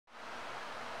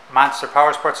Monster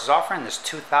Powersports is offering this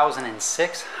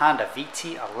 2006 Honda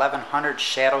VT1100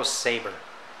 Shadow Sabre.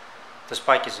 This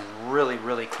bike is in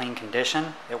really clean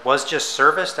condition. It was just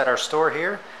serviced at our store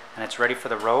here and it's ready for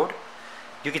the road.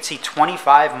 You can see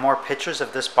 25 more pictures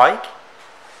of this bike,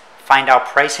 find out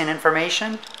pricing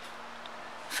information,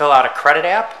 fill out a credit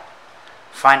app,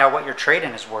 find out what your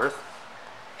trade-in is worth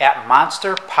at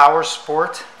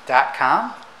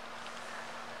monsterpowersport.com.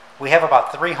 We have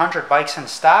about 300 bikes in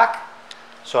stock.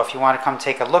 So if you want to come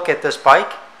take a look at this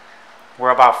bike, we're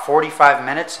about 45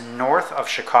 minutes north of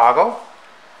Chicago.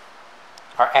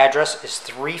 Our address is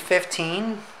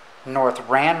 315 North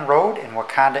Rand Road in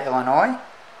Wauconda, Illinois.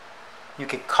 You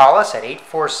could call us at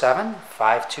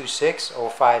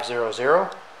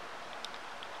 847-526-0500.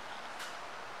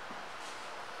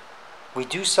 We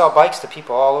do sell bikes to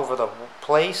people all over the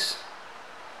place.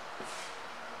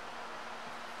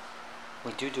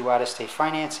 We do out-of-state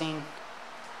financing.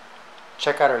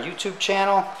 Check out our YouTube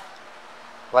channel.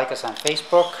 Like us on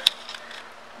Facebook.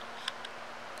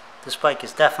 This bike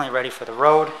is definitely ready for the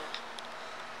road.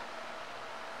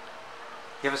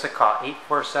 Give us a call,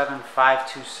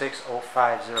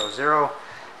 847-526-0500.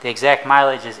 The exact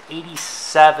mileage is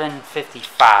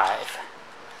 8755.